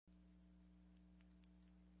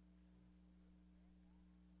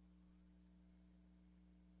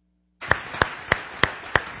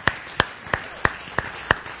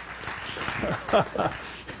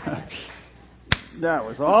That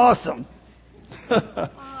was awesome.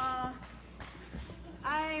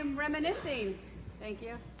 I'm reminiscing. Thank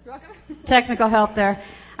you. You're welcome. Technical help there.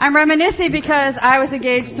 I'm reminiscing because I was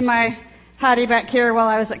engaged to my hottie back here while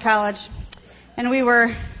I was at college. And we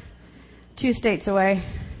were 2 states away.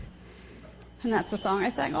 And that's the song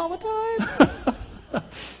I sang all the time.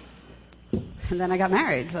 And then I got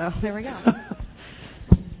married, so there we go.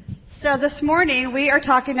 So this morning we are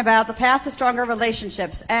talking about the path to stronger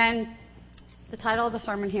relationships. And the title of the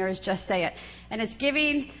sermon here is Just Say It. And it's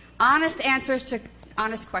giving honest answers to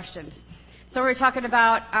honest questions. So we're talking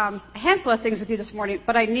about a handful of things with you this morning,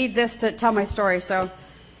 but I need this to tell my story, so I'm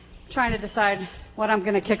trying to decide what I'm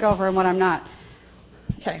going to kick over and what I'm not.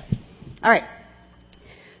 Okay. All right.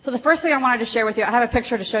 So the first thing I wanted to share with you, I have a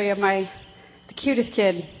picture to show you of the cutest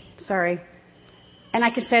kid. Sorry. And I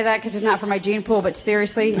can say that because it's not for my gene pool, but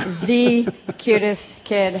seriously, the cutest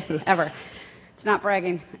kid ever. It's not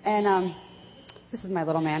bragging. And this is my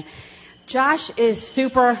little man. Josh is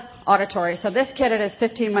super auditory. So this kid at his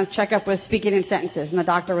 15-month checkup was speaking in sentences, and the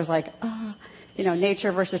doctor was like,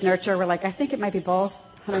 nature versus nurture. We're like, I think it might be both.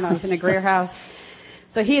 I don't know. He's in a Greer house.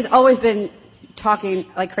 So he's always been talking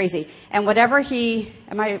like crazy. And whatever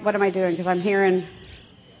what am I doing? Because I'm hearing,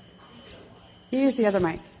 use the other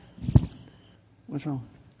mic. What's wrong?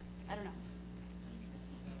 I don't know.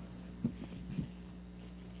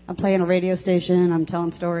 I'm playing a radio station. I'm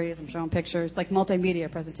telling stories. I'm showing pictures. Like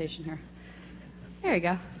multimedia presentation here. There you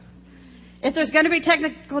go. If there's going to be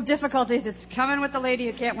technical difficulties, it's coming with the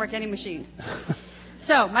lady who can't work any machines.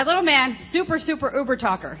 So my little man, super, super uber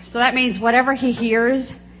talker. So that means whatever he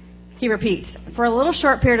hears, he repeats. For a little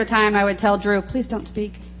short period of time, I would tell Drew, please don't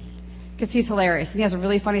speak, because he's hilarious. And he has a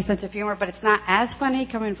really funny sense of humor, but it's not as funny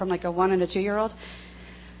coming from like a 1 and a 2-year-old.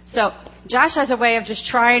 So Josh has a way of just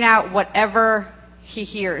trying out whatever he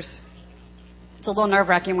hears. It's a little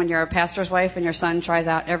nerve-wracking when you're a pastor's wife and your son tries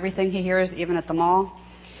out everything he hears, even at the mall.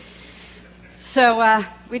 So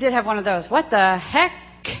we did have one of those. What the heck?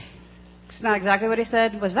 It's not exactly what he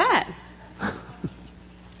said. Was that?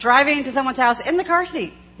 Driving to someone's house in the car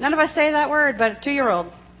seat. None of us say that word, but a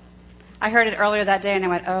 2-year-old. I heard it earlier that day, and I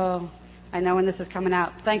went, oh, I know when this is coming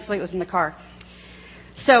out. Thankfully, it was in the car.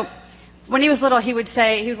 So when he was little, he would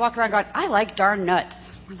walk around going, I like darn nuts.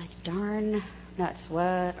 We're like, darn nuts.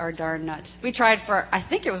 What are darn nuts? We tried for, I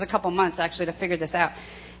think it was a couple months, actually, to figure this out.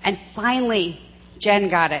 And finally, Jen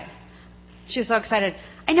got it. She was so excited.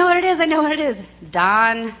 I know what it is. I know what it is.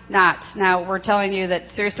 Don Knotts. Now, we're telling you that,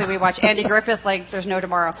 seriously, we watch Andy Griffith like there's no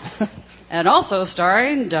tomorrow. And also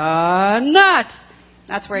starring Don Knotts.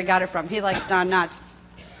 That's where he got it from. He likes Don Knotts.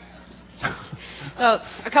 So,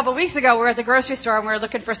 a couple of weeks ago, we were at the grocery store, and we were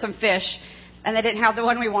looking for some fish. And they didn't have the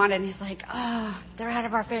one we wanted. And he's like, they're out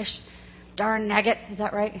of our fish. Darn nugget. Is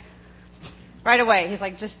that right? Right away. He's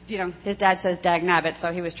like, his dad says dag nabbit,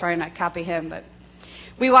 so he was trying to copy him, but...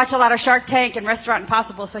 We watch a lot of Shark Tank and Restaurant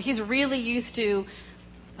Impossible, so he's really used to,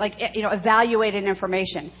 evaluating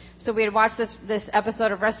information. So we had watched this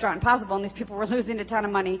episode of Restaurant Impossible, and these people were losing a ton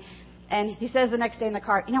of money. And he says the next day in the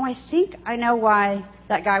car, I think I know why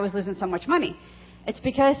that guy was losing so much money. It's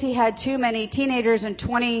because he had too many teenagers and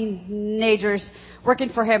 20-nagers working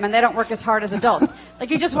for him, and they don't work as hard as adults.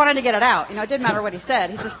 He just wanted to get it out. It didn't matter what he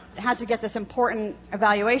said. He just had to get this important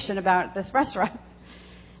evaluation about this restaurant.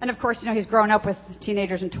 And, of course, he's grown up with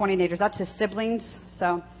teenagers and 20-nagers. That's his siblings.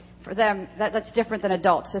 So for them, that's different than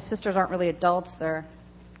adults. His sisters aren't really adults. They're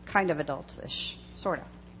kind of adults-ish, sort of.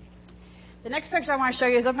 The next picture I want to show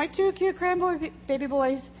you is of my 2 cute cranboy baby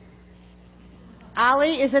boys.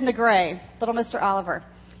 Ollie is in the gray, little Mr. Oliver.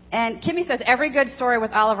 And Kimmy says every good story with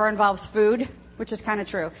Oliver involves food, which is kind of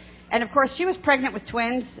true. And, of course, she was pregnant with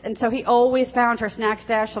twins, and so he always found her snack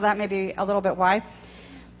stash, so that may be a little bit why.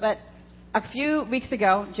 But... a few weeks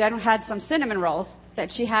ago, Jen had some cinnamon rolls that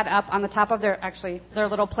she had up on the top of their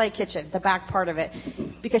little play kitchen, the back part of it,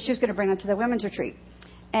 because she was going to bring them to the women's retreat.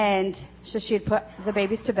 And so she had put the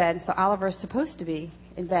babies to bed, so Oliver's supposed to be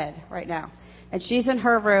in bed right now. And she's in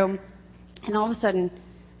her room, and all of a sudden,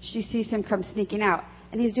 she sees him come sneaking out,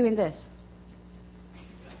 and he's doing this.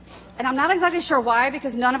 And I'm not exactly sure why,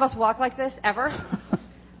 because none of us walk like this ever,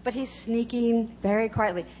 but he's sneaking very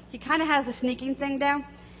quietly. He kind of has the sneaking thing down.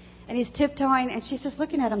 And he's tiptoeing, and she's just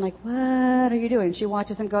looking at him like, what are you doing? She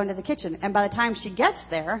watches him go into the kitchen. And by the time she gets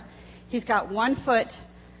there, he's got 1 foot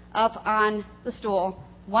up on the stool,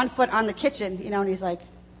 1 foot on the kitchen, and he's like,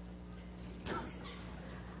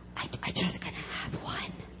 I just going to have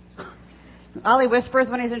one. Ollie whispers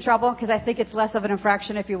when he's in trouble, because I think it's less of an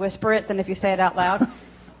infraction if you whisper it than if you say it out loud.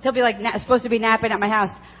 He'll be like, supposed to be napping at my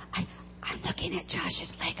house. I'm looking at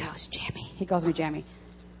Josh's Legos, Jammy. He calls me Jammy.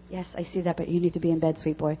 Yes, I see that, but you need to be in bed,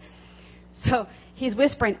 sweet boy. So he's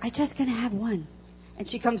whispering, I'm just going to have one. And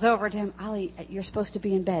she comes over to him, Ollie, you're supposed to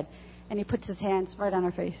be in bed. And he puts his hands right on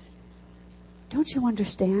her face. Don't you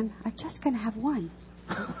understand? I'm just going to have one.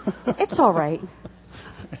 It's all right.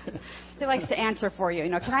 He likes to answer for you.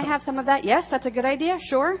 Can I have some of that? Yes, that's a good idea.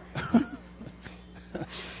 Sure.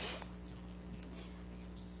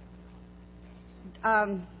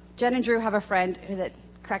 Jen and Drew have a friend that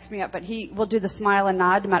cracks me up, but he will do the smile and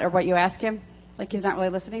nod no matter what you ask him, like he's not really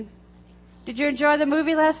listening. Did you enjoy the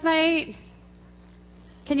movie last night?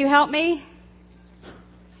 Can you help me?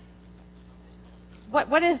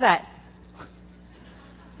 What is that?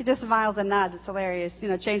 He just smiles and nods. It's hilarious.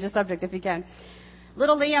 Change the subject if you can.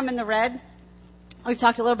 Little Liam in the red. We've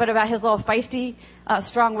talked a little bit about his little feisty,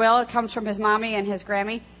 strong will. It comes from his mommy and his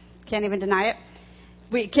Grammy. Can't even deny it.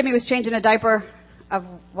 Kimmy was changing a diaper of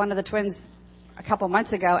one of the twins a couple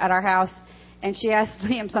months ago at our house, and she asked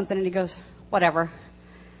Liam something, and he goes, whatever.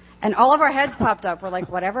 And all of our heads popped up. We're like,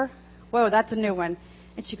 whatever? Whoa, that's a new one.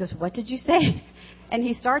 And she goes, what did you say? And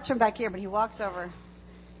he starts from back here, but he walks over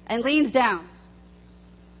and leans down.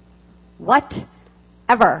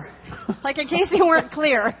 Whatever. Like, in case you weren't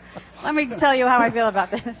clear, let me tell you how I feel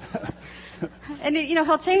about this. And,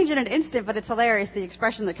 he'll change in an instant, but it's hilarious, the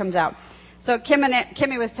expression that comes out. So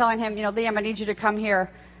Kimmy was telling him, Liam, I need you to come here.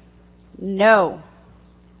 No.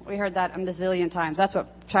 We heard that a bazillion times. That's what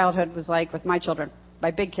childhood was like with my children,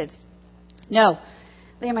 my big kids. No.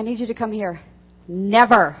 Liam, I need you to come here.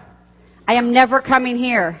 Never. I am never coming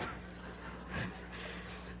here.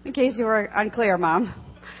 In case you were unclear, Mom.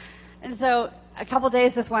 And so a couple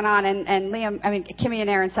days this went on, and Kimmy and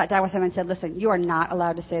Aaron sat down with him and said, listen, you are not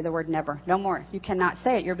allowed to say the word never. No more. You cannot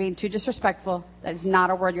say it. You're being too disrespectful. That is not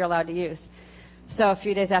a word you're allowed to use. So a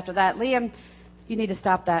few days after that, Liam, you need to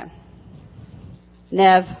stop that.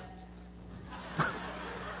 Nev.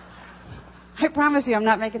 I promise you, I'm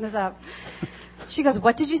not making this up. She goes,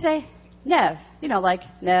 what did you say? Nev. Like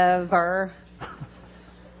never.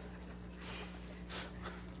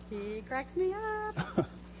 He cracks me up.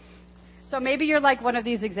 So maybe you're like one of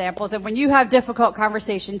these examples, and when you have difficult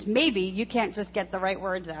conversations, maybe you can't just get the right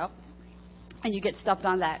words out, and you get stumped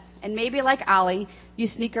on that. And maybe like Ollie, you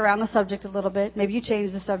sneak around the subject a little bit. Maybe you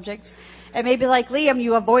change the subject. And maybe like Liam,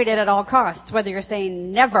 you avoid it at all costs, whether you're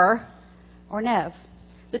saying never or nev.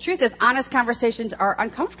 The truth is, honest conversations are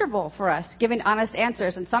uncomfortable for us, giving honest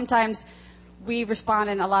answers, and sometimes we respond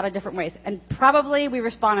in a lot of different ways. And probably we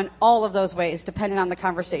respond in all of those ways, depending on the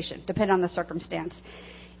conversation, depending on the circumstance.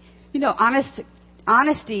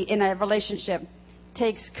 Honesty in a relationship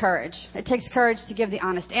takes courage. It takes courage to give the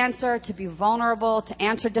honest answer, to be vulnerable, to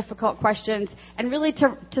answer difficult questions, and really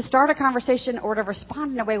to start a conversation or to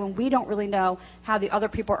respond in a way when we don't really know how the other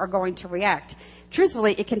people are going to react.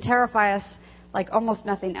 Truthfully, it can terrify us like almost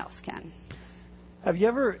nothing else can. Have you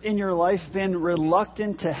ever in your life been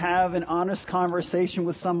reluctant to have an honest conversation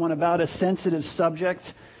with someone about a sensitive subject?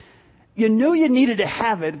 You knew you needed to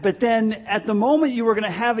have it, but then at the moment you were going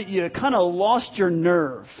to have it, you kind of lost your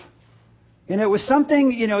nerve. And it was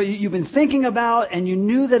something, you've been thinking about, and you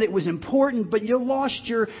knew that it was important, but you lost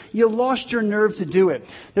your nerve to do it.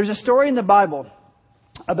 There's a story in the Bible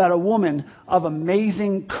about a woman of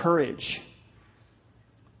amazing courage.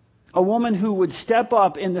 A woman who would step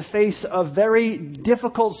up in the face of very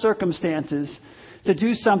difficult circumstances to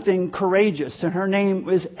do something courageous. And her name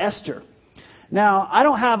was Esther. Now, I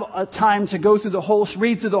don't have a time to read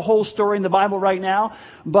through the whole story in the Bible right now,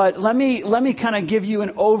 but let me kind of give you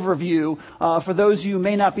an overview for those of you who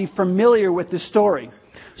may not be familiar with this story.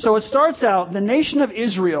 So it starts out, the nation of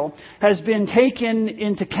Israel has been taken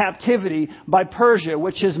into captivity by Persia,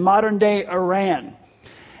 which is modern-day Iran.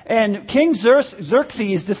 And King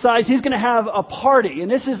Xerxes decides he's going to have a party. And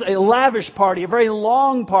this is a lavish party, a very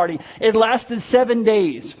long party. It lasted 7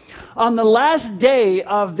 days. On the last day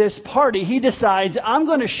of this party, he decides, I'm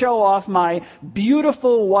going to show off my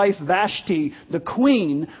beautiful wife Vashti, the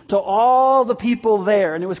queen, to all the people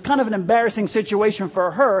there. And it was kind of an embarrassing situation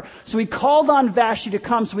for her. So he called on Vashti to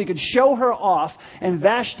come so he could show her off. And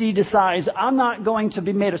Vashti decides, I'm not going to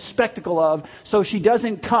be made a spectacle of, so she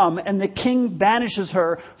doesn't come. And the king banishes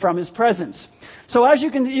her from his presence. So as you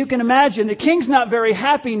can imagine, the king's not very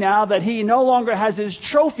happy now that he no longer has his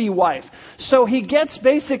trophy wife. So he gets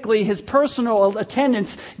basically his personal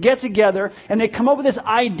attendants get together and they come up with this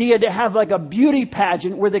idea to have like a beauty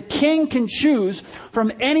pageant where the king can choose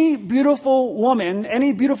from any beautiful woman,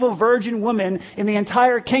 any beautiful virgin woman in the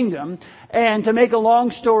entire kingdom. And to make a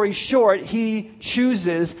long story short, he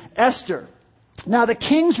chooses Esther. Now the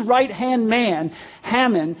king's right-hand man,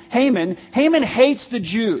 Haman hates the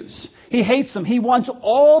Jews. He hates them. He wants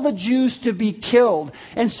all the Jews to be killed.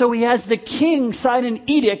 And so he has the king sign an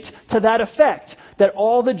edict to that effect, that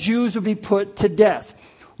all the Jews would be put to death.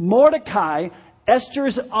 Mordecai,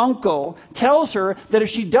 Esther's uncle, tells her that if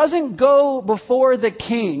she doesn't go before the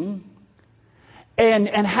king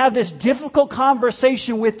and have this difficult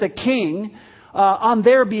conversation with the king on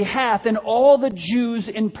their behalf, then all the Jews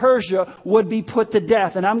in Persia would be put to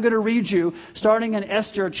death. And I'm going to read you, starting in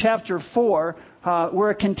Esther chapter 4,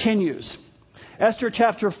 where it continues. Esther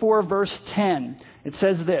chapter 4, verse 10. It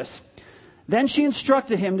says this. Then she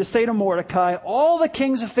instructed him to say to Mordecai, all the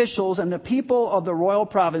king's officials and the people of the royal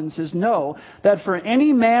provinces know that for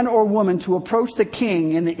any man or woman to approach the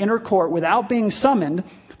king in the inner court without being summoned,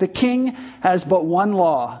 the king has but one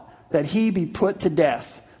law, that he be put to death.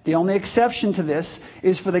 The only exception to this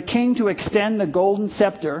is for the king to extend the golden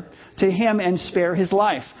scepter to him and spare his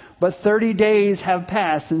life. But 30 days have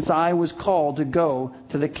passed since I was called to go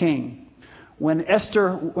to the king. When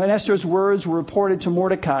Esther's words were reported to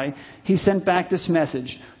Mordecai, he sent back this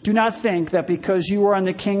message. Do not think that because you are in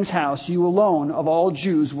the king's house, you alone of all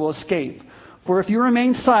Jews will escape. For if you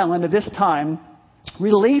remain silent at this time,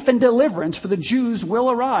 relief and deliverance for the Jews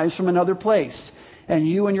will arise from another place, and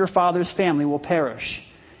you and your father's family will perish.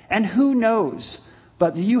 And who knows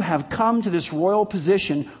but you have come to this royal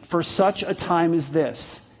position for such a time as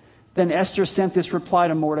this. Then Esther sent this reply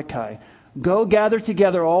to Mordecai. Go gather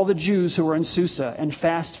together all the Jews who are in Susa and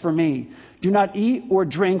fast for me. Do not eat or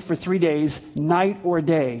drink for 3 days, night or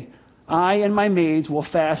day. I and my maids will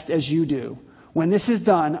fast as you do. When this is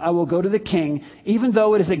done, I will go to the king, even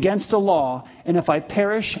though it is against the law, and if I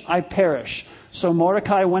perish, I perish. So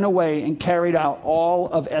Mordecai went away and carried out all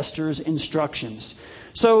of Esther's instructions.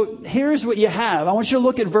 So here's what you have. I want you to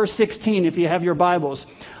look at verse 16 if you have your Bibles.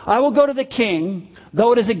 I will go to the king,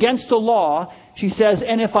 though it is against the law, she says,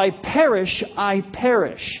 and if I perish, I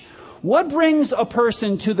perish. What brings a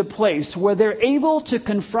person to the place where they're able to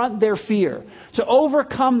confront their fear, to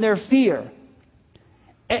overcome their fear,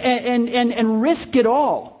 and risk it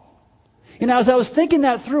all? You know, as I was thinking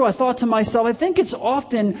that through, I thought to myself, I think it's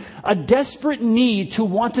often a desperate need to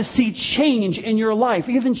want to see change in your life,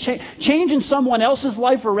 even change in someone else's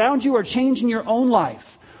life around you or change in your own life,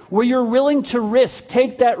 where you're willing to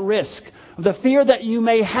take that risk of the fear that you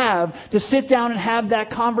may have to sit down and have that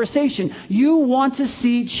conversation. You want to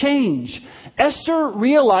see change. Esther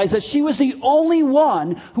realized that she was the only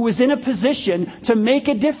one who was in a position to make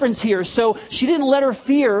a difference here, so she didn't let her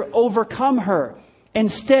fear overcome her.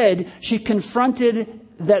 Instead, she confronted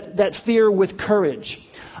that fear with courage.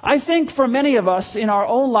 I think for many of us in our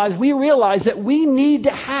own lives, we realize that we need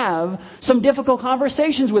to have some difficult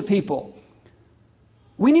conversations with people.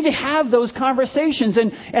 We need to have those conversations,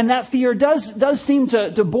 and that fear does seem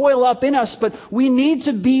to boil up in us, but we need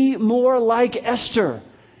to be more like Esther.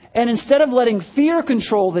 And instead of letting fear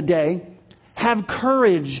control the day, have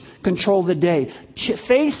courage control the day.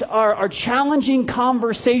 Face our challenging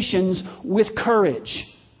conversations with courage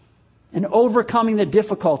and overcoming the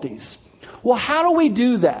difficulties. Well, how do we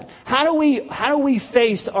do that? How do we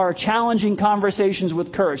face our challenging conversations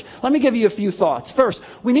with courage? Let me give you a few thoughts. First,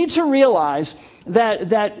 we need to realize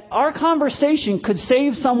that our conversation could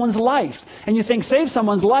save someone's life. And you think, save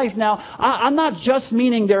someone's life? Now, I'm not just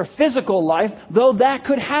meaning their physical life, though that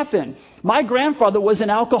could happen. My grandfather was an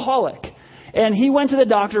alcoholic. And he went to the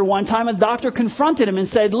doctor one time, and the doctor confronted him and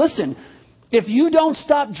said, listen, if you don't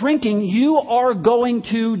stop drinking, you are going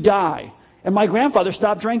to die. And my grandfather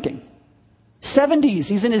stopped drinking. 70s.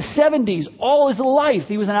 He's in his 70s. All his life,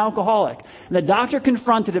 he was an alcoholic. And the doctor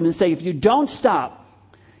confronted him and said, if you don't stop,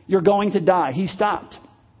 you're going to die. He stopped.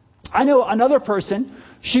 I know another person.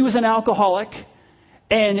 She was an alcoholic,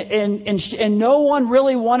 and no one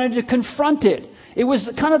really wanted to confront it. It was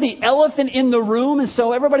kind of the elephant in the room, and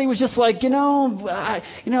so everybody was just like, I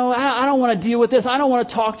don't want to deal with this. I don't want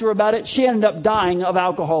to talk to her about it. She ended up dying of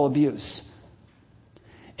alcohol abuse.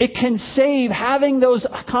 It can having those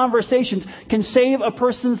conversations can save a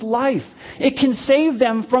person's life. It can save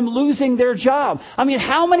them from losing their job. I mean,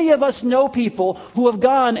 how many of us know people who have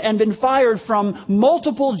gone and been fired from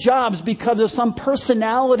multiple jobs because of some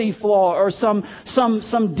personality flaw or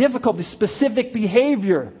some difficulty, specific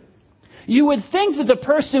behavior? You would think that the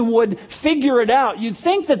person would figure it out. You'd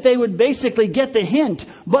think that they would basically get the hint,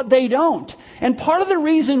 but they don't. And part of the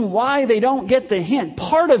reason why they don't get the hint,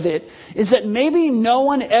 part of it is that maybe no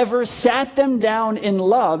one ever sat them down in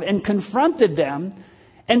love and confronted them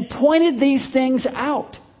and pointed these things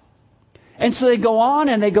out. And so they go on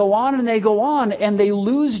and they go on and they go on and they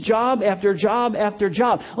lose job after job after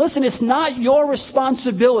job. Listen, it's not your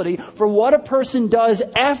responsibility for what a person does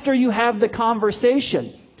after you have the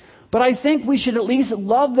conversation. But I think we should at least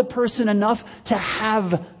love the person enough to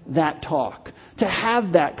have that talk, to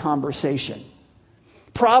have that conversation.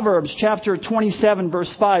 Proverbs chapter 27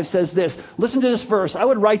 verse 5 says this. Listen to this verse. I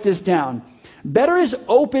would write this down. Better is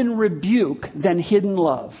open rebuke than hidden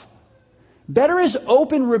love. Better is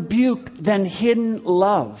open rebuke than hidden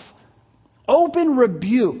love. Open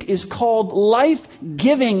rebuke is called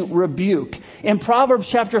life-giving rebuke. In Proverbs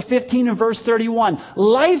chapter 15 and verse 31,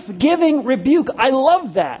 life-giving rebuke. I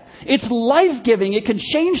love that. It's life-giving. It could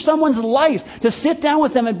change someone's life. To sit down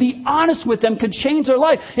with them and be honest with them could change their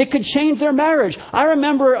life. It could change their marriage. I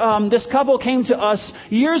remember this couple came to us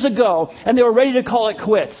years ago and they were ready to call it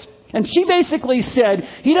quits. And she basically said,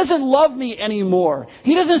 he doesn't love me anymore.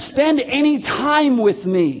 He doesn't spend any time with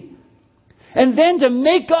me. And then to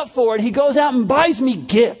make up for it, he goes out and buys me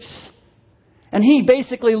gifts. And he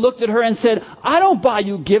basically looked at her and said, I don't buy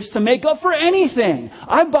you gifts to make up for anything.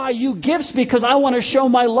 I buy you gifts because I want to show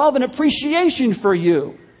my love and appreciation for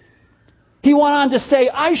you. He went on to say,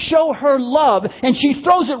 I show her love and she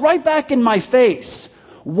throws it right back in my face.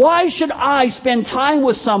 Why should I spend time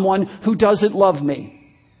with someone who doesn't love me?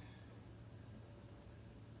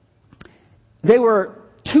 They were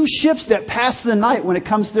two ships that passed the night when it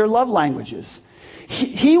comes to their love languages.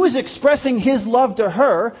 He was expressing his love to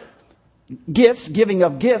her, gifts, giving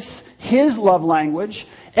of gifts, his love language,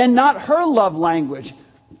 and not her love language,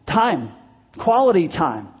 time, quality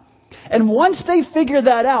time. And once they figured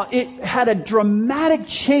that out, it had a dramatic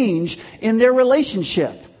change in their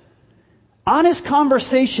relationship. Honest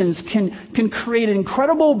conversations can create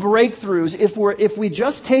incredible breakthroughs if we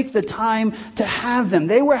just take the time to have them.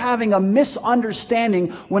 They were having a misunderstanding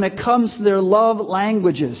when it comes to their love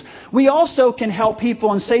languages. We also can help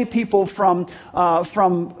people and save people from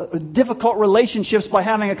difficult relationships by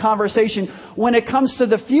having a conversation when it comes to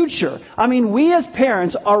the future. I mean, we as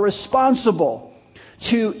parents are responsible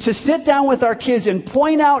to sit down with our kids and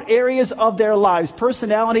point out areas of their lives,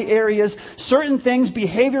 personality areas, certain things,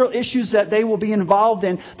 behavioral issues that they will be involved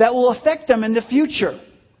in that will affect them in the future.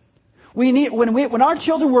 When our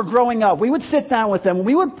children were growing up, we would sit down with them.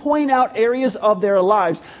 We would point out areas of their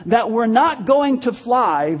lives that were not going to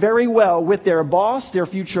fly very well with their boss, their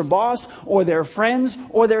future boss, or their friends,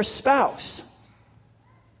 or their spouse.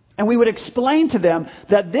 And we would explain to them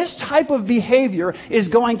that this type of behavior is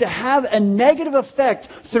going to have a negative effect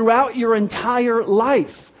throughout your entire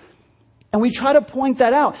life. And we try to point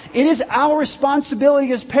that out. It is our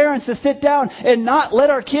responsibility as parents to sit down and not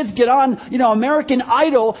let our kids get on, American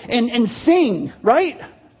Idol and sing, right?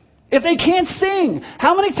 If they can't sing,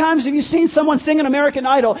 how many times have you seen someone sing an American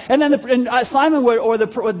Idol and then Simon would, or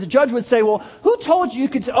the judge would say, well, who told you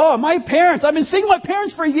could? Oh, my parents. I've been singing with my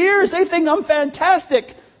parents for years. They think I'm fantastic.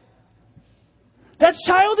 That's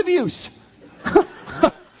child abuse.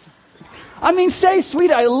 I mean, say,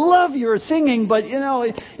 sweet, I love your singing, but and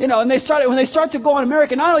when they start to go on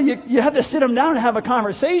American Idol, you have to sit them down and have a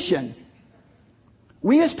conversation.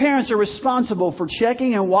 We as parents are responsible for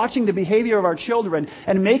checking and watching the behavior of our children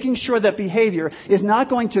and making sure that behavior is not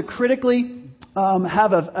going to critically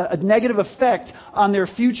have a negative effect on their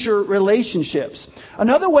future relationships.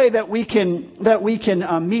 Another way that we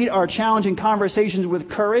can meet our challenging conversations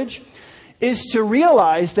with courage is to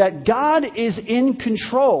realize that God is in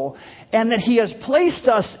control and that He has placed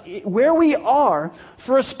us where we are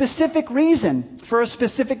for a specific reason, for a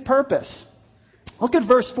specific purpose. Look at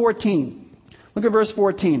verse 14. Look at verse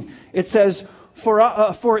 14. It says, For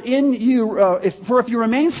if you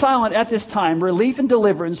remain silent at this time, relief and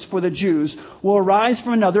deliverance for the Jews will arise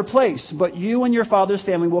from another place, but you and your father's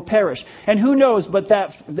family will perish. And who knows but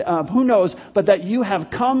that you have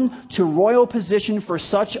come to royal position for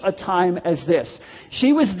such a time as this.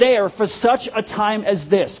 She was there for such a time as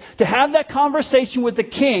this. To have that conversation with the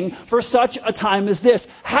king for such a time as this.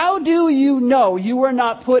 How do you know you were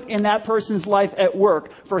not put in that person's life at work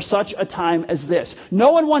for such a time as this?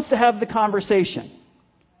 No one wants to have the conversation.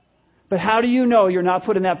 But how do you know you're not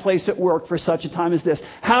put in that place at work for such a time as this?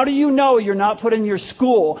 How do you know you're not put in your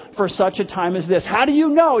school for such a time as this? How do you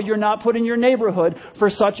know you're not put in your neighborhood for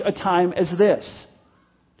such a time as this?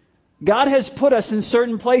 God has put us in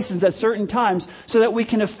certain places at certain times so that we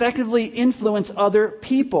can effectively influence other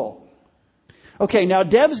people. Okay, now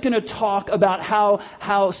Deb's going to talk about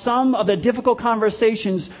how some of the difficult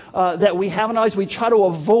conversations that we have in our lives we try to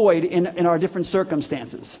avoid in our different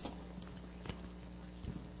circumstances.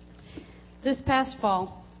 This past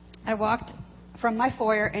fall, I walked from my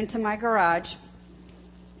foyer into my garage,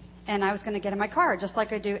 and I was going to get in my car, just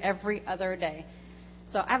like I do every other day.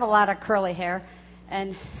 So I have a lot of curly hair,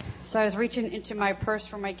 and so I was reaching into my purse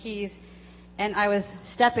for my keys, and I was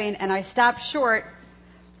stepping, and I stopped short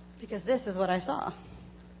because this is what I saw.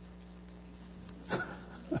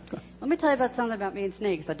 Let me tell you about something about me and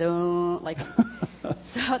snakes. I don't like them.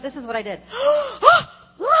 So this is what I did.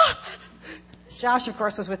 Josh, of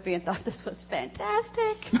course, was with me and thought this was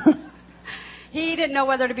fantastic. He didn't know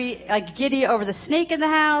whether to be like giddy over the snake in the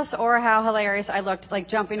house or how hilarious I looked, like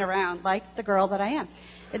jumping around like the girl that I am.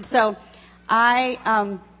 And so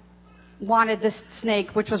I wanted this snake,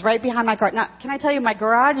 which was right behind my car. Now, can I tell you, my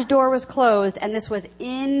garage door was closed, and this was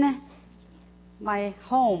in my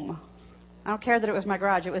home. I don't care that it was my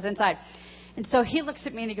garage. It was inside. And so he looks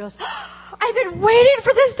at me and he goes, I've been waiting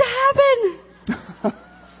for this to happen.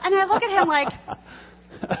 And I look at him like,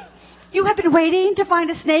 you have been waiting to find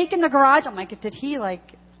a snake in the garage? I'm like, did he like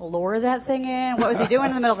lure that thing in? What was he doing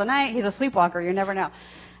in the middle of the night? He's a sleepwalker. You never know.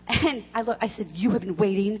 And I said, you have been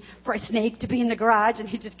waiting for a snake to be in the garage? And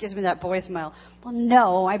he just gives me that boy smile. Well,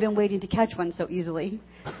 no, I've been waiting to catch one so easily.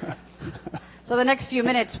 So the next few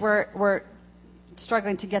minutes we're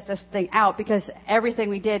struggling to get this thing out because everything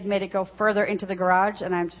we did made it go further into the garage,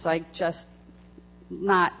 and I'm just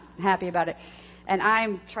not happy about it. And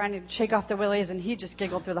I'm trying to shake off the willies, and he just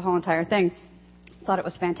giggled through the whole entire thing. Thought it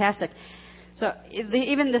was fantastic. So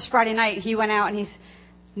even this Friday night, he went out and he's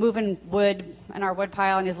moving wood in our wood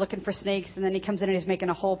pile, and he's looking for snakes, and then he comes in and he's making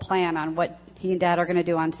a whole plan on what he and Dad are going to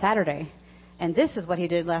do on Saturday. And this is what he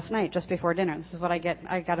did last night, just before dinner. This is what I get.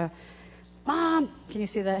 I got a, Mom, can you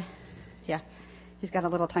see that? Yeah. He's got a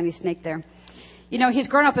little tiny snake there. You know, he's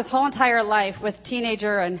grown up his whole entire life with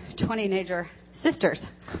teenager and 20-teenager sisters.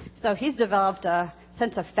 So he's developed a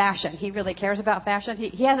sense of fashion. He really cares about fashion.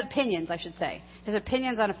 He has opinions, I should say. His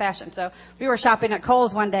opinions on a fashion. So we were shopping at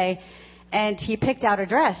Kohl's one day, and he picked out a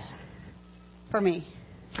dress for me.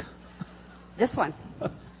 This one.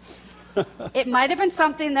 It might have been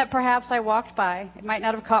something that perhaps I walked by. It might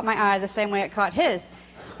not have caught my eye the same way it caught his.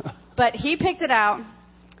 But he picked it out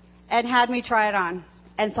and had me try it on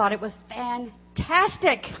and thought it was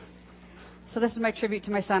fantastic. So this is my tribute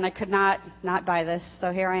to my son. I could not buy this.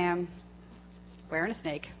 So here I am wearing a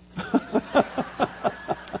snake.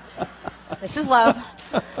 This is love.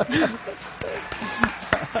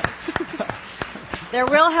 There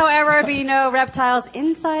will, however, be no reptiles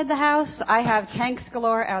inside the house. I have tanks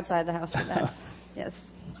galore outside the house for that. Yes.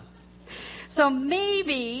 So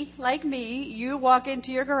maybe, like me, you walk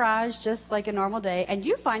into your garage just like a normal day, and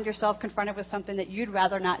you find yourself confronted with something that you'd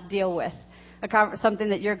rather not deal with, something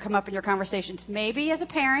that you're come up in your conversations. Maybe as a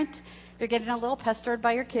parent, you're getting a little pestered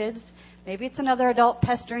by your kids. Maybe it's another adult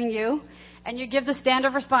pestering you, and you give the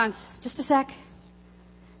standard response, just a sec,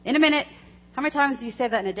 in a minute. How many times do you say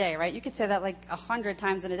that in a day, right? You could say that like 100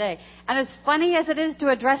 times in a day. And as funny as it is to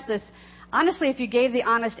address this, honestly, if you gave the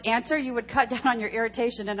honest answer, you would cut down on your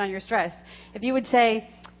irritation and on your stress. If you would say,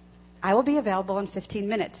 I will be available in 15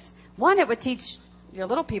 minutes. One, it would teach your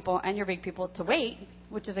little people and your big people to wait,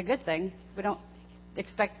 which is a good thing. We don't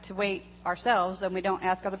expect to wait ourselves, and we don't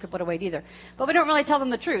ask other people to wait either. But we don't really tell them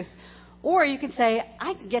the truth. Or you can say,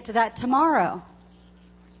 I can get to that tomorrow.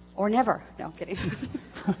 Or never. No, I'm kidding.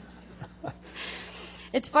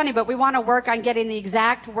 It's funny, but we want to work on getting the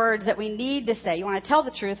exact words that we need to say. You want to tell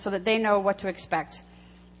the truth so that they know what to expect.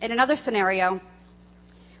 In another scenario,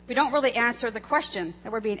 we don't really answer the question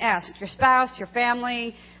that we're being asked. Your spouse, your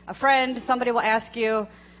family, a friend, somebody will ask you,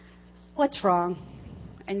 what's wrong?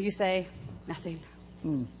 And you say, nothing.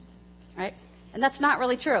 Right? And that's not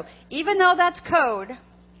really true. Even though that's code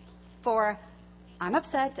for, I'm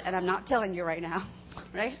upset and I'm not telling you right now.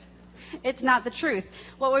 Right? It's not the truth.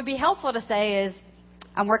 What would be helpful to say is,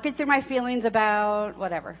 I'm working through my feelings about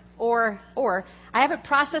whatever. Or I haven't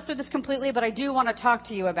processed through this completely, but I do want to talk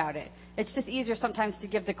to you about it. It's just easier sometimes to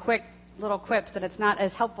give the quick little quips, and it's not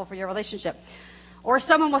as helpful for your relationship. Or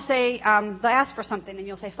someone will say, they'll ask for something, and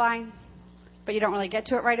you'll say, fine, but you don't really get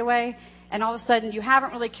to it right away. And all of a sudden, you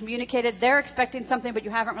haven't really communicated. They're expecting something, but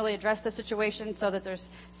you haven't really addressed the situation, so that there's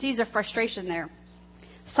seeds of frustration there.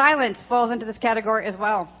 Silence falls into this category as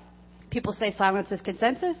well. People say silence is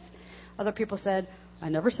consensus. Other people said, I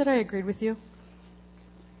never said I agreed with you.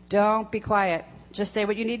 Don't be quiet. Just say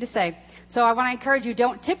what you need to say. So I want to encourage you,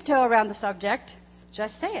 don't tiptoe around the subject.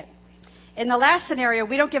 Just say it. In the last scenario,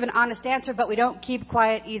 we don't give an honest answer, but we don't keep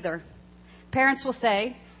quiet either. Parents will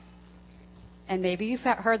say, and maybe you've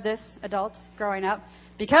heard this, adults growing up,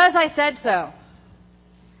 because I said so.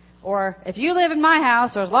 Or if you live in my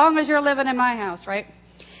house, or as long as you're living in my house, right?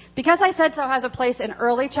 Because I said so has a place in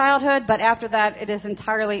early childhood, but after that, it is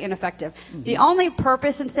entirely ineffective. Mm-hmm. The only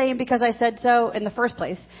purpose in saying because I said so in the first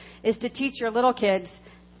place is to teach your little kids,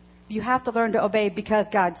 you have to learn to obey because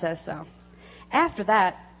God says so. After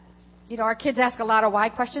that, you know, our kids ask a lot of why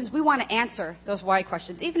questions. We want to answer those why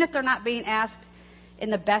questions. Even if they're not being asked in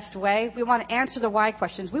the best way. We want to answer the why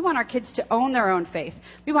questions. We want our kids to own their own faith.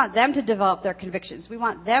 We want them to develop their convictions. We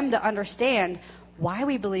want them to understand why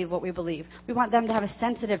we believe what we believe. We want them to have a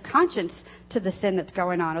sensitive conscience to the sin that's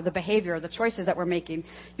going on, or the behavior, or the choices that we're making.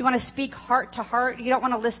 You want to speak heart to heart. You don't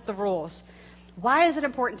want to list the rules. Why is it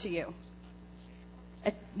important to you?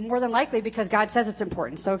 It's more than likely because God says it's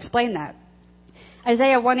important. So explain that.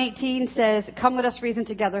 Isaiah 1:18 says, "Come, let us reason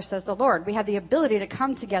together, says the Lord." We have the ability to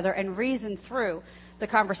come together and reason through the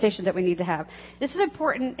conversations that we need to have. This is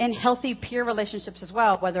important in healthy peer relationships as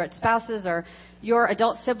well, whether it's spouses or your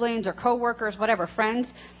adult siblings or coworkers, whatever,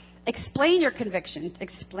 friends. Explain your convictions.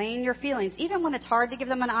 Explain your feelings. Even when it's hard to give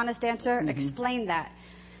them an honest answer, explain that.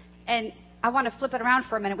 And I want to flip it around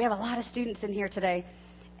for a minute. We have a lot of students in here today.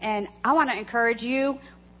 And I want to encourage you.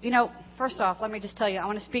 First off, let me just tell you, I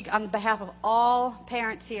want to speak on behalf of all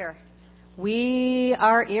parents here. We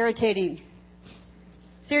are irritating.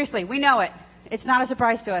 Seriously, we know it. It's not a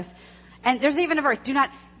surprise to us. And there's even a verse. Do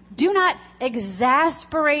not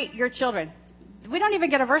exasperate your children. We don't even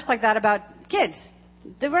get a verse like that about kids.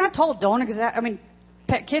 We're not told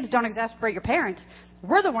kids don't exasperate your parents.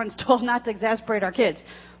 We're the ones told not to exasperate our kids.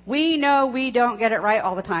 We know we don't get it right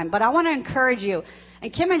all the time. But I want to encourage you.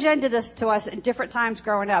 And Kim and Jen did this to us at different times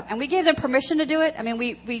growing up. And we gave them permission to do it.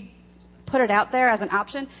 We put it out there as an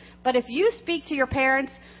option. But if you speak to your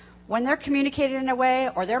parents when they're communicating in a way,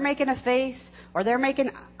 or they're making a face, or they're making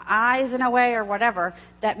eyes in a way, or whatever,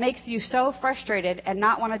 that makes you so frustrated and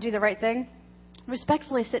not want to do the right thing,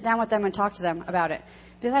 respectfully sit down with them and talk to them about it.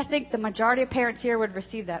 Because I think the majority of parents here would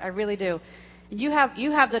receive that. I really do. You have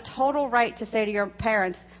the total right to say to your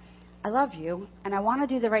parents, I love you, and I want to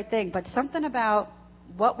do the right thing, but something about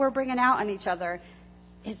what we're bringing out on each other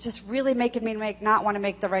is just really making me not want to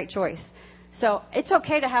make the right choice. So it's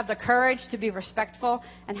okay to have the courage to be respectful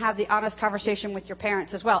and have the honest conversation with your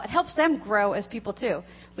parents as well. It helps them grow as people too.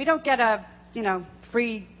 We don't get a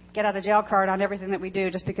free get out of jail card on everything that we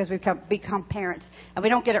do just because we've become parents, and we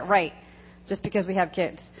don't get it right just because we have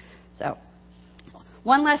kids. So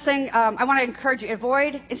one last thing I want to encourage you: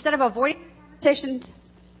 instead of avoiding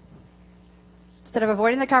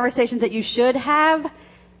the conversations that you should have,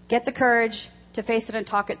 get the courage to face it and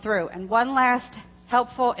talk it through. And one last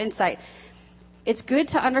helpful insight. It's good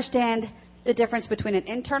to understand the difference between an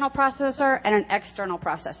internal processor and an external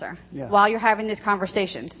processor while you're having these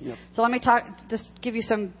conversations. Yep. So let me just give you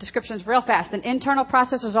some descriptions real fast. An internal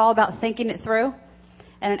processor is all about thinking it through,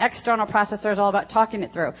 and an external processor is all about talking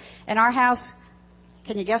it through. In our house,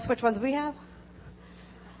 can you guess which ones we have?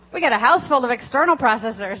 We got a house full of external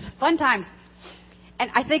processors. Fun times. And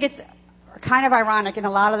I think it's kind of ironic in a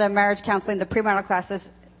lot of the marriage counseling, the premarital classes,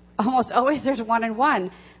 almost always there's one-on-one,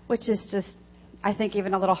 which is just, I think,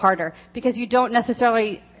 even a little harder, because you don't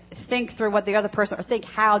necessarily think through what the other person, or think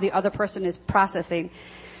how the other person is processing.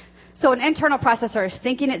 So an internal processor is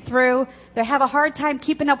thinking it through. They have a hard time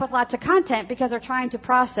keeping up with lots of content because they're trying to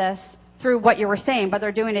process through what you were saying, but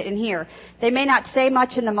they're doing it in here. They may not say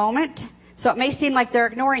much in the moment, so it may seem like they're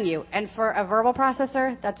ignoring you. And for a verbal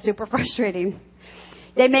processor, that's super frustrating.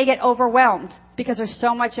 They may get overwhelmed because there's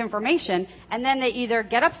so much information, and then they either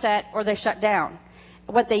get upset or they shut down.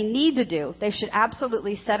 What they need to do, they should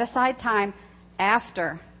absolutely set aside time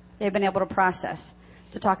after they've been able to process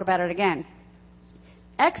to talk about it again.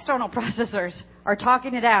 External processors are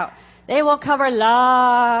talking it out. They will cover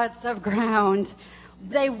lots of ground.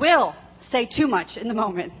 They will say too much in the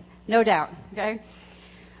moment, no doubt. Okay?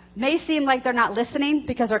 May seem like they're not listening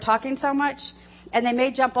because they're talking so much, and they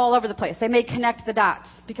may jump all over the place. They may connect the dots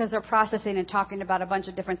because they're processing and talking about a bunch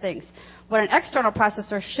of different things. What an external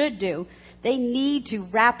processor should do, they need to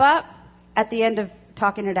wrap up at the end of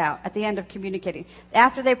talking it out, at the end of communicating.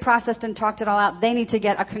 After they've processed and talked it all out, they need to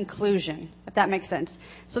get a conclusion, if that makes sense,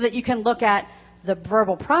 so that you can look at the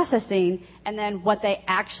verbal processing and then what they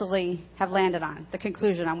actually have landed on, the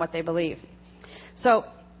conclusion on what they believe. So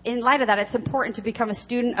in light of that, it's important to become a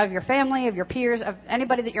student of your family, of your peers, of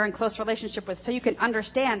anybody that you're in close relationship with, so you can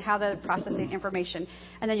understand how they're processing information,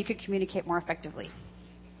 and then you can communicate more effectively.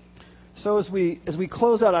 So as we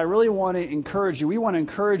close out, I really want to encourage you. We want to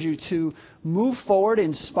encourage you to move forward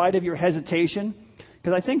in spite of your hesitation,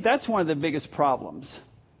 because I think that's one of the biggest problems.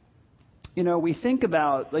 We think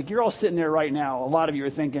about, like, you're all sitting there right now. A lot of you are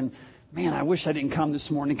thinking, man, I wish I didn't come this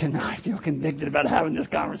morning because now I feel convicted about having this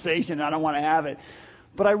conversation. I don't want to have it.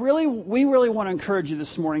 But we really want to encourage you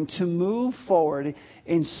this morning to move forward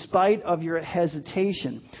in spite of your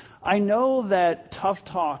hesitation. I know that tough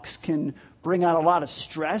talks can bring out a lot of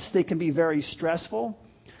stress. They can be very stressful.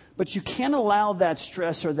 But you can't allow that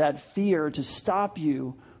stress or that fear to stop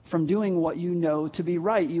you from doing what you know to be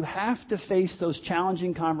right. You have to face those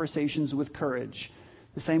challenging conversations with courage.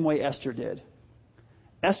 the same way Esther did.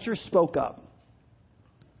 Esther spoke up.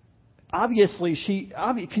 Obviously,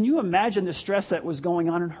 can you imagine the stress that was going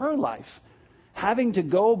on in her life? Having to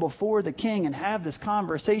go before the king and have this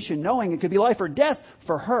conversation, knowing it could be life or death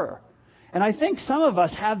for her. And I think some of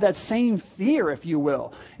us have that same fear, if you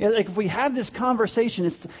will. Like if we have this conversation,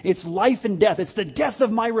 it's life and death. It's the death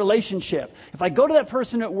of my relationship. If I go to that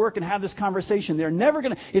person at work and have this conversation,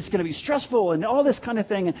 it's going to be stressful and all this kind of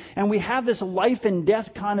thing. And we have this life and death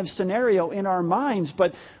kind of scenario in our minds.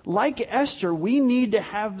 But like Esther, we need to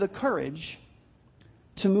have the courage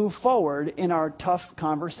to move forward in our tough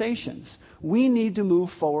conversations. We need to move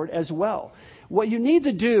forward as well. What you need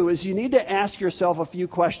to do is you need to ask yourself a few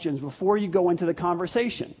questions before you go into the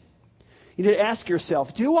conversation. You need to ask yourself,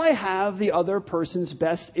 do I have the other person's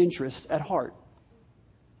best interest at heart?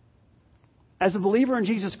 As a believer in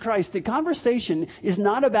Jesus Christ, the conversation is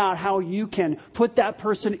not about how you can put that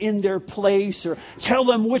person in their place or tell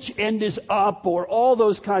them which end is up or all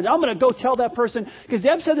those kinds. I'm going to go tell that person, because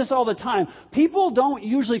Deb said this all the time. People don't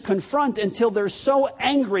usually confront until they're so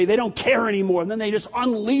angry they don't care anymore. And then they just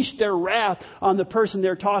unleash their wrath on the person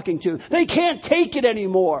they're talking to. They can't take it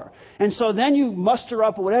anymore. And so then you muster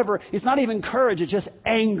up whatever. It's not even courage. It's just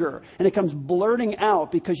anger. And it comes blurting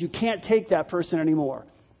out because you can't take that person anymore.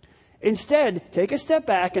 Instead, take a step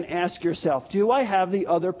back and ask yourself, do I have the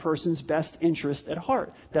other person's best interest at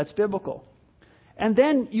heart? That's biblical. And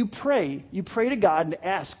then you pray. You pray to God and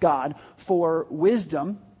ask God for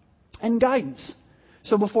wisdom and guidance.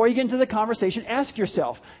 So before you get into the conversation, ask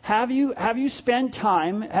yourself, have I spent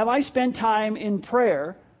time in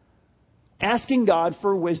prayer asking God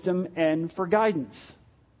for wisdom and for guidance?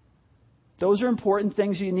 Those are important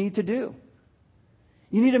things you need to do.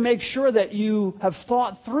 You need to make sure that you have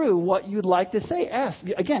thought through what you'd like to say. Ask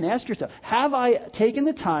yourself, have I taken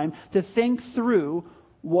the time to think through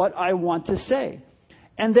what I want to say?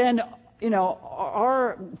 And then,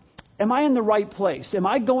 am I in the right place? Am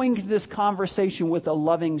I going to this conversation with a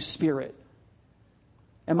loving spirit?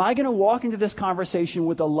 Am I going to walk into this conversation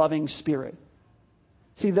with a loving spirit?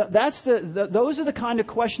 See, those are the kind of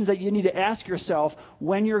questions that you need to ask yourself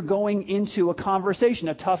when you're going into a conversation,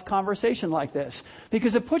 a tough conversation like this.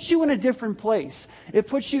 Because it puts you in a different place. It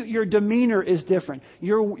puts your demeanor is different.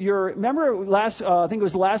 Remember I think it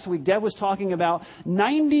was last week, Deb was talking about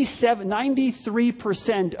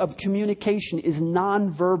 93% of communication is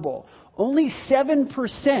nonverbal. Only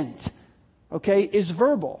 7%, is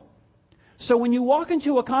verbal. So when you walk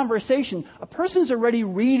into a conversation, a person's already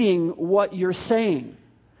reading what you're saying.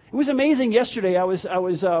 It was amazing yesterday. I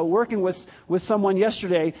was working with someone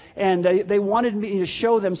yesterday, and they wanted me to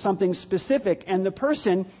show them something specific. And the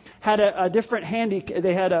person had a different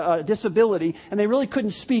they had a disability, and they really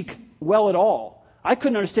couldn't speak well at all. I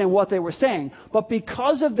couldn't understand what they were saying. But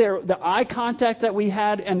because of the eye contact that we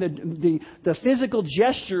had and the physical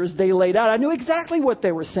gestures they laid out, I knew exactly what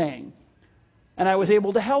they were saying. And I was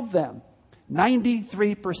able to help them.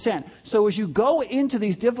 93%. So as you go into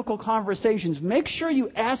these difficult conversations, make sure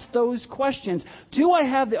you ask those questions. Do I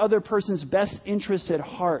have the other person's best interests at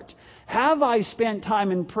heart? Have I spent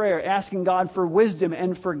time in prayer asking God for wisdom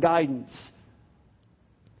and for guidance?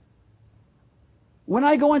 When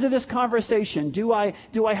I go into this conversation, do I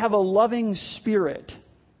have a loving spirit?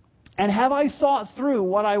 And have I thought through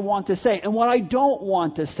what I want to say and what I don't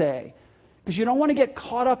want to say? Because you don't want to get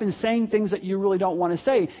caught up in saying things that you really don't want to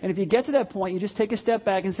say. And if you get to that point, you just take a step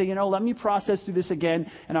back and say, let me process through this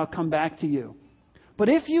again, and I'll come back to you. But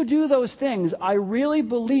if you do those things, I really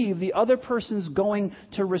believe the other person's going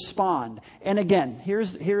to respond. And again,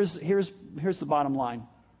 here's the bottom line.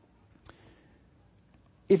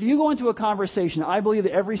 If you go into a conversation, I believe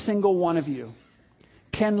that every single one of you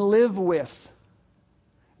can live with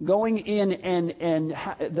going in and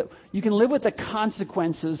you can live with the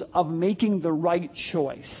consequences of making the right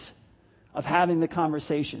choice, of having the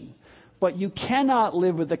conversation. But you cannot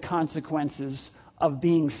live with the consequences of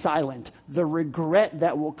being silent, the regret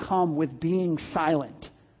that will come with being silent.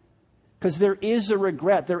 Because there is a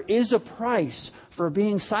regret, there is a price for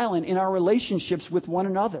being silent in our relationships with one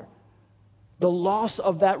another. The loss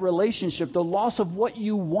of that relationship, the loss of what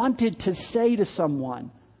you wanted to say to someone.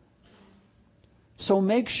 So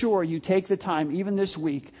make sure you take the time, even this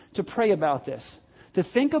week, to pray about this. To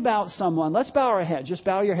think about someone. Let's bow our heads. Just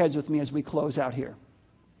bow your heads with me as we close out here.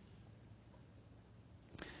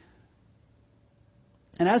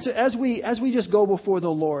 And as we just go before the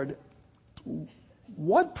Lord,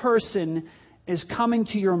 what person is coming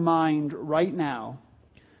to your mind right now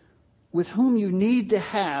with whom you need to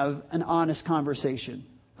have an honest conversation?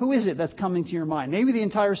 Who is it that's coming to your mind? Maybe the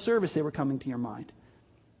entire service they were coming to your mind.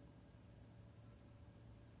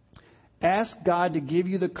 Ask God to give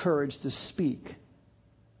you the courage to speak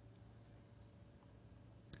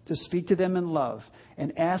to them in love,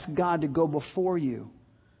 and ask God to go before you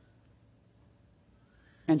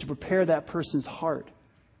and to prepare that person's heart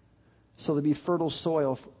so to be fertile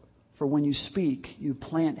soil for when you speak, you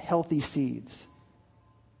plant healthy seeds.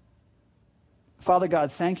 Father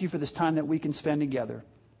God, thank you for this time that we can spend together.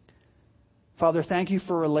 Father, thank you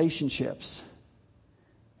for relationships.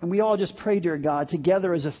 And we all just pray, dear God,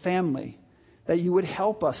 together as a family, that you would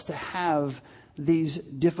help us to have these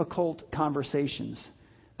difficult conversations,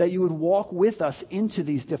 that you would walk with us into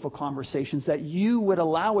these difficult conversations, that you would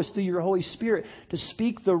allow us through your Holy Spirit to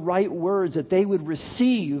speak the right words, that they would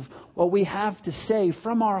receive what we have to say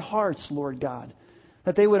from our hearts, Lord God.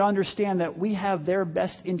 That they would understand that we have their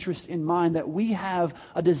best interest in mind, that we have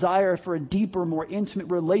a desire for a deeper, more intimate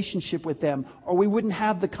relationship with them, or we wouldn't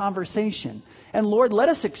have the conversation. And Lord, let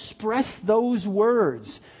us express those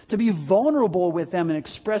words, to be vulnerable with them and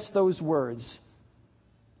express those words,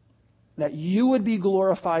 that you would be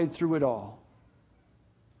glorified through it all.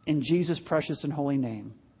 In Jesus' precious and holy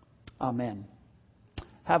name. Amen.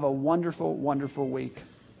 Have a wonderful, wonderful week.